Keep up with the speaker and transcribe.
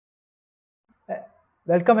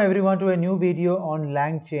Welcome everyone to a new video on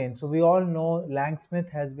LangChain. So we all know Langsmith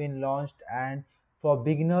has been launched, and for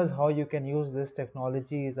beginners how you can use this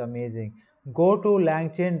technology is amazing. Go to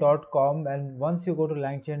langchain.com, and once you go to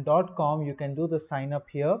langchain.com you can do the sign up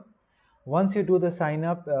here. Once you do the sign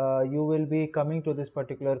up, you will be coming to this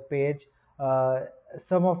particular page. uh,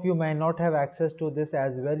 some of you may not have access to this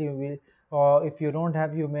as well. You will, or if you don't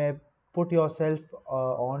have, you may put yourself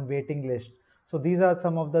on waiting list. So these are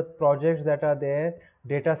some of the projects that are there.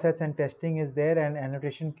 Data sets and testing is there, and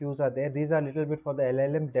annotation queues are there. These are a little bit for the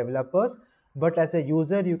LLM developers, but as a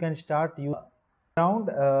user you can start around,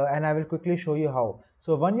 and I will quickly show you how.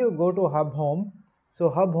 So when you go to hub home, so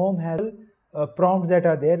hub home has prompts that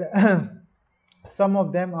are there. Some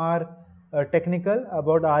of them are technical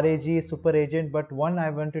about RAG, super agent, but one I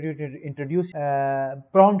wanted to introduce,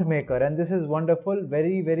 prompt maker, and this is wonderful,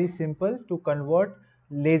 very simple to convert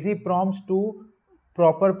lazy prompts to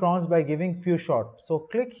proper prompts by giving few shots. So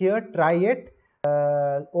click here, try it,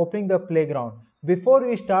 opening the playground. Before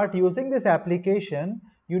we start using this application,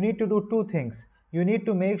 you need to do two things. You need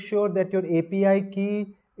to make sure that your API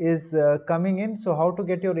key is coming in. So how to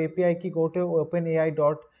get your API key? Go to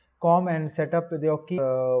openai.com and set up your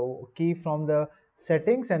key from the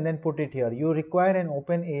settings and then put it here. You require an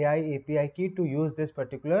OpenAI API key to use this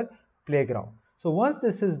particular playground. So once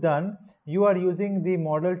this is done, you are using the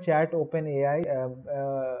model chat OpenAI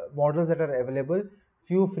models that are available.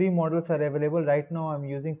 Few free models are available right now. I'm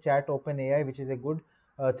using chat OpenAI, which is a good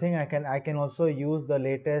thing. I can also use the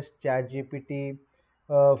latest chat GPT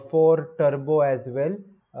 4 turbo as well,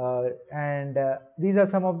 and these are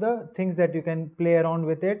some of the things that you can play around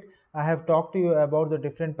with it. I have talked to you about the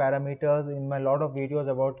different parameters in my lot of videos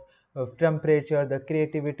about temperature, the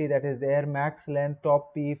creativity that is there, max length,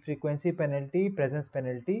 top p, frequency penalty, presence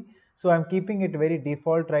penalty. So I'm keeping it very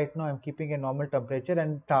default right now. I'm keeping a normal temperature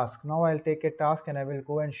and task. Now I'll take a task and I will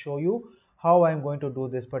go and show you how I'm going to do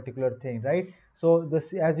this particular thing, right? So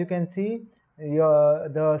this, as you can see,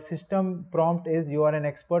 the system prompt is, you are an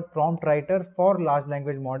expert prompt writer for large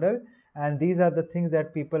language model, and these are the things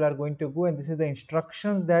that people are going to go, and this is the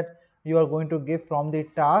instructions that you are going to give from the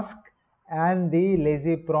task and the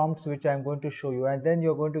lazy prompts which I'm going to show you, and then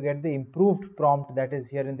you're going to get the improved prompt that is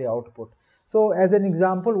here in the output. So as an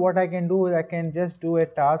example, what I can do is I can just do a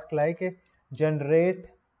task like generate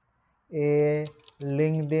a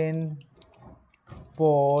LinkedIn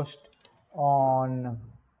post on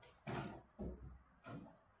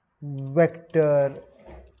vector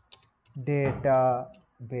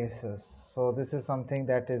databases. So this is something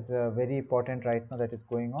that is very important right now that is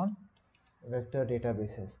going on, vector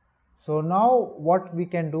databases. So now what we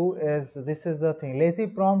can do is, this is the thing. Lazy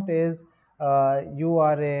prompt is, you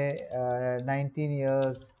are a 19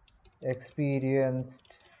 years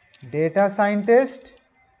experienced data scientist,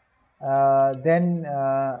 then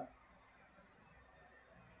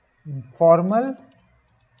formal,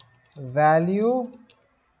 value,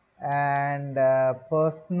 and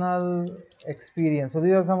personal experience. So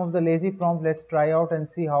these are some of the lazy prompts. Let's try out and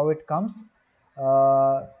see how it comes.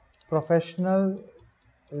 Professional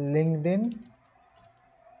LinkedIn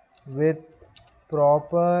with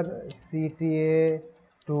proper CTA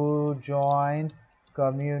to join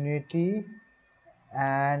community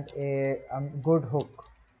and a good hook.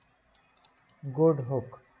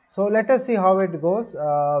 So let us see how it goes.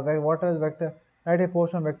 What is vector? Write a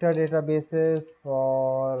post on vector databases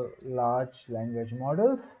for large language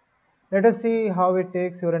models. Let us see how it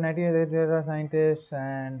takes. You're an IT data scientist,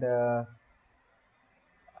 and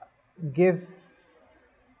give.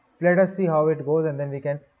 Let us see how it goes, and then we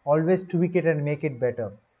can always tweak it and make it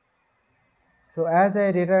better. So as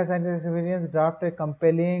a data scientist experience, draft a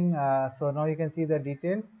compelling. So now you can see the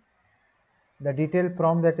detailed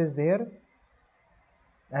prompt that is there,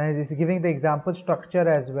 and it is giving the example structure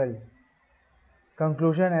as well,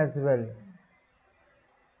 conclusion as well.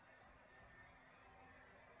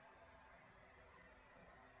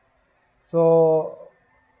 So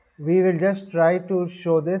we will just try to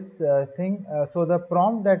show this thing. So the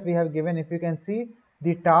prompt that we have given, if you can see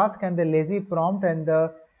the task and the lazy prompt, and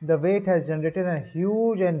the way it has generated a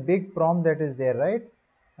huge and big prompt that is there, right?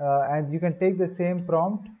 And you can take the same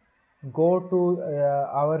prompt, go to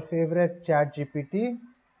our favorite chat GPT,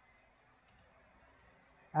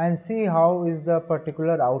 and see how is the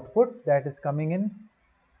particular output that is coming in.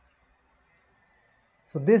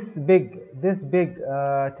 So this big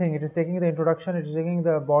thing, it is taking the introduction, it is taking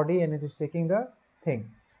the body, and it is taking the thing.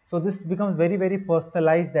 So this becomes very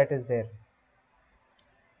personalized, that is there.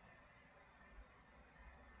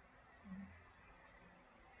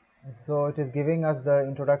 So it is giving us the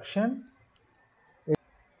introduction.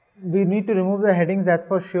 We need to remove the headings, that's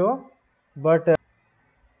for sure, but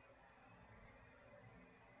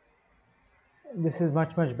this is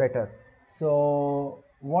much better. So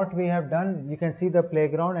what we have done, you can see the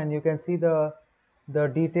playground and you can see the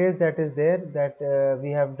details that is there that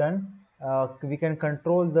we have done. We can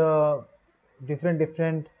control the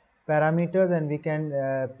different parameters and we can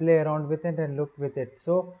play around with it and look with it.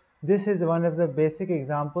 So this is one of the basic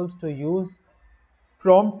examples to use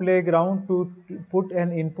prompt playground to put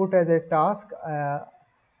an input as a task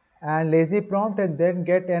and lazy prompt, and then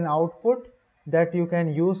get an output that you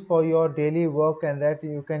can use for your daily work, and that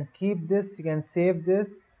you can keep this, you can save this,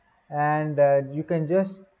 and you can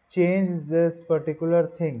just change this particular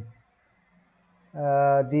thing,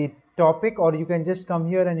 the topic, or you can just come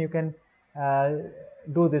here and you can uh,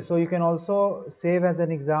 do this. So you can also save as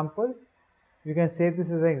an example, you can save this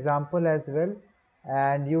as an example as well,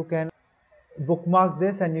 and you can bookmark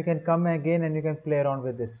this and you can come again and you can play around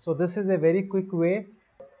with this. So this is a very quick way,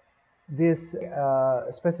 this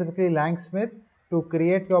specifically Langsmith, to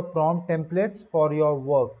create your prompt templates for your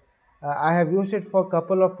work. I have used it for a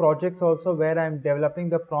couple of projects also where I'm developing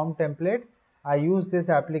the prompt template. I use this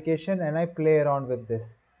application and I play around with this.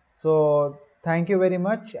 So thank you very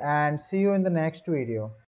much and see you in the next video.